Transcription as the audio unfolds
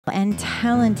and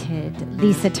talented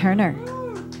Lisa Turner.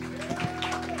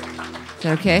 Is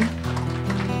that okay?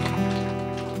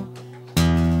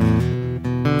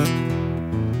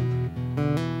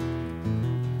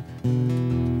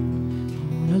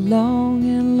 On a long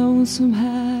and lonesome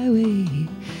highway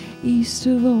east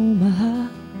of Omaha,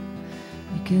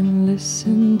 you can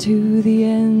listen to the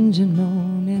engine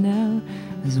moaning out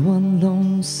as one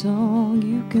lone song.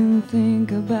 You can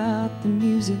think about the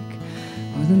music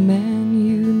or the man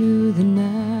you knew the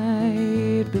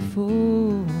night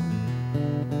before.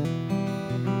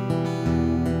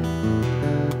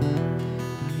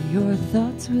 But your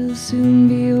thoughts will soon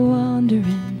be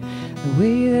wandering the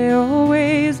way they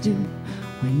always do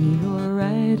when you're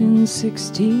riding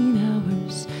 16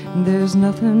 hours and there's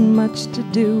nothing much to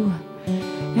do.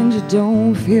 And you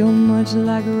don't feel much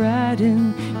like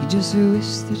riding, you just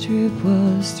wish the trip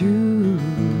was through.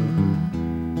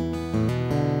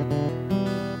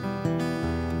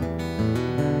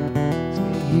 So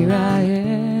here I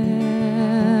am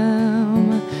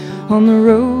on the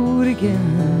road again.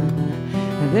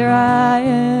 There I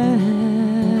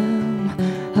am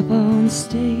up on the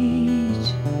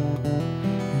stage.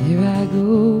 Here I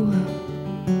go,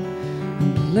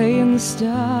 I'm playing the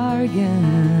star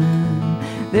again.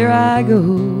 There I go,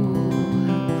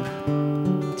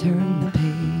 turn the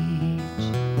page.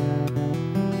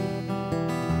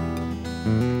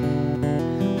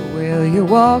 Well, you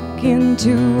walk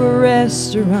into a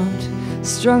restaurant,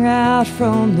 strung out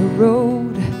from the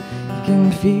road. You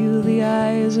can feel the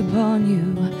eyes upon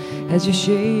you as you're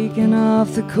shaking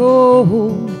off the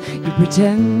cold. You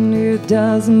pretend it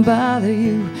doesn't bother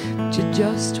you, but you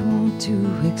just want to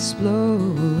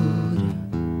explode.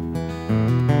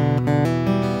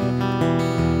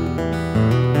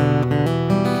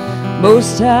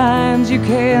 Most times you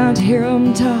can't hear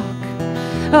them talk,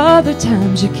 other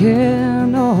times you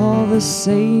can. All the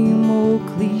same old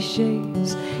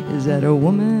cliches. Is that a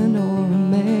woman or a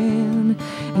man?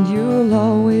 And you'll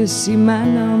always see my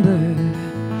number.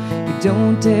 You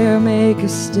don't dare make a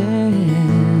stand.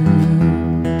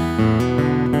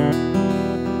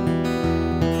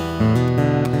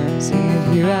 See,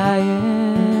 here I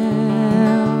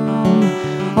am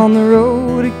on the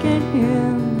road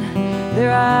again.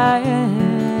 There I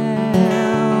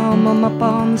am, I'm up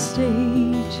on the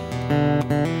stage.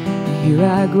 Here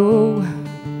I go,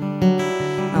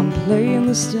 I'm playing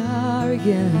the star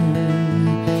again.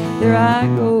 There I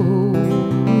go,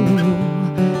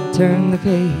 turn the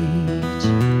page.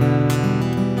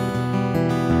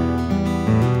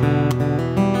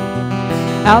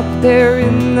 Out there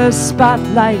in the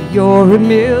spotlight, you're a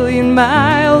million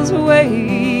miles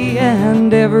away,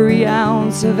 and every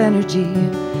ounce of energy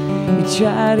you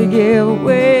try to give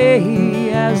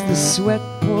away as the sweat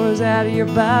pours out of your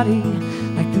body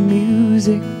like the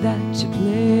music that you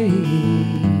play.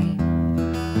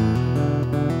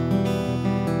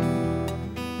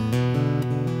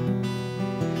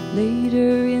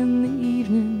 Later in the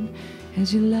evening,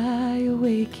 as you lie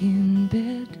awake in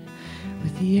bed,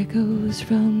 with the echoes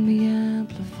from the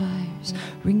amplifiers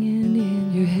ringing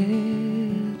in your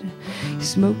head, you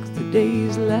smoke the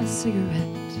day's last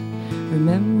cigarette,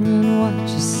 remembering what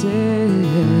you said.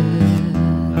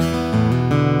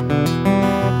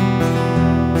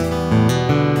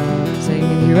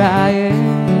 Saying, here I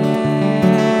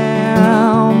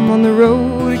am on the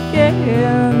road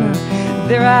again.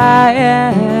 There I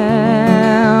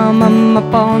am, I'm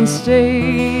up on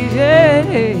stage.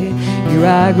 Here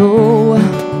I go,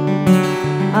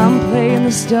 I'm playing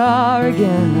the star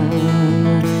again.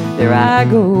 There I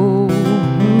go,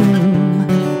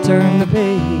 turn the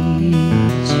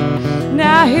page.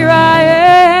 Now here I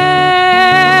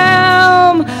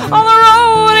am on the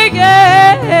road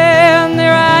again.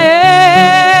 There I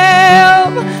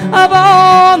am up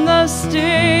on the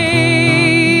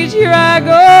stage. Here I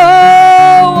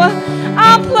go,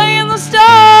 I'm playing the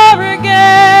star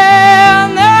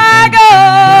again. There I go,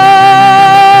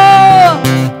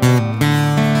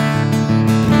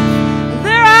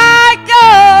 there I go.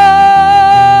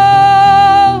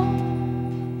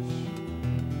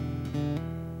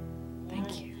 Thank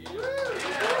you.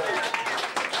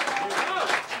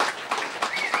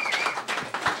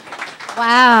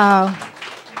 Wow.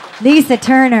 Lisa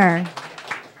Turner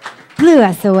blew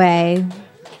us away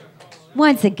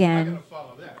once again.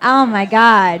 Oh my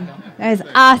God. That was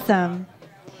awesome.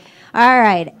 All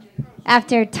right.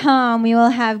 After Tom, we will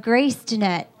have Grace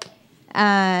Jeanette,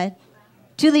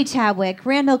 Julie Chadwick,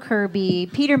 Randall Kirby,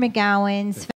 Peter McGowan,